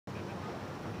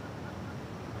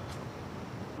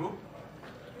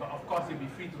course, you'll be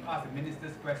free to ask the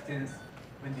ministers questions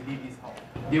when they leave this hall.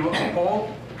 They were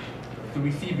appalled to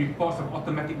receive reports of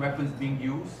automatic weapons being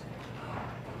used,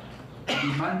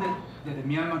 demanded that the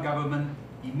Myanmar government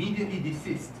immediately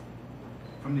desist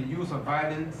from the use of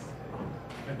violence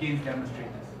against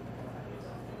demonstrators.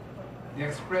 They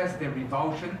expressed their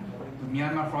revulsion to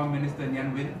Myanmar Foreign Minister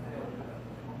Nyan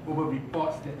over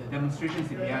reports that the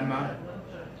demonstrations in Myanmar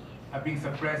are being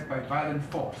suppressed by violent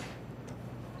force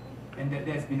and that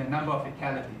there's been a number of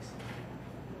fatalities.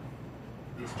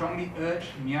 They strongly urge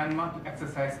Myanmar to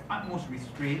exercise utmost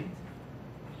restraint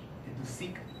and to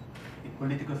seek a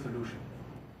political solution.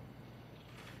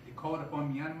 They called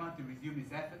upon Myanmar to resume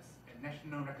its efforts at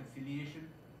national reconciliation.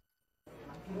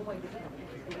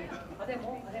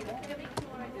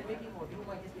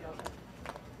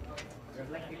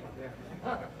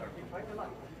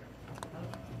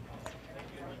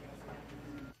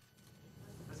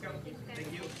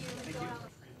 Thank you.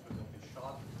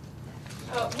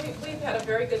 We've had a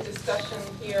very good discussion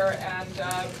here, and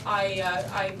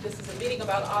this is a meeting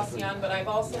about ASEAN, but I've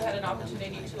also had an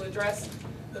opportunity to address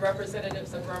the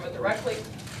representatives of Burma directly.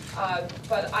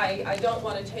 But I don't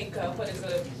want to take what is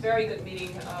a very good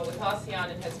meeting with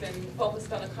ASEAN and has been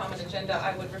focused on a common agenda.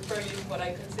 I would refer you to what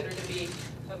I consider to be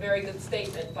a very good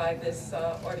statement by this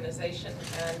organization,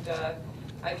 and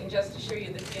I can just assure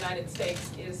you that the United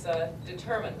States is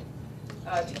determined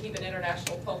to keep an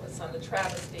international focus on the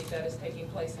travesty that is taking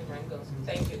place in Rangoon.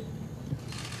 Thank you.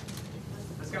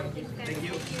 Let's go. Thank you. Thank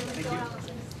you.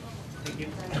 Thank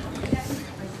you.